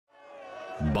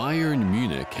Bayern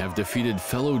Munich have defeated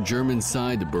fellow German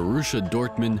side Borussia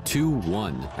Dortmund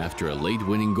 2-1 after a late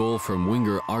winning goal from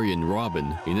winger Arjen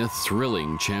Robben in a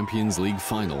thrilling Champions League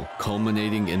final,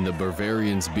 culminating in the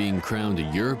Bavarians being crowned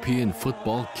European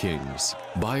football kings.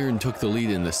 Bayern took the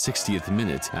lead in the 60th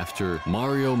minute after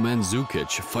Mario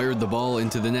Mandzukic fired the ball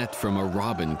into the net from a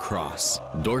Robben cross.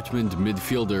 Dortmund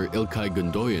midfielder İlkay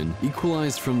Gündoğan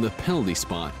equalized from the penalty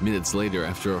spot minutes later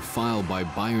after a foul by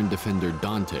Bayern defender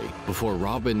Dante, before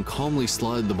Robben calmly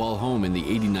slotted the ball home in the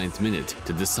 89th minute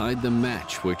to decide the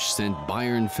match, which sent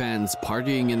Bayern fans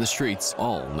partying in the streets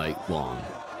all night long.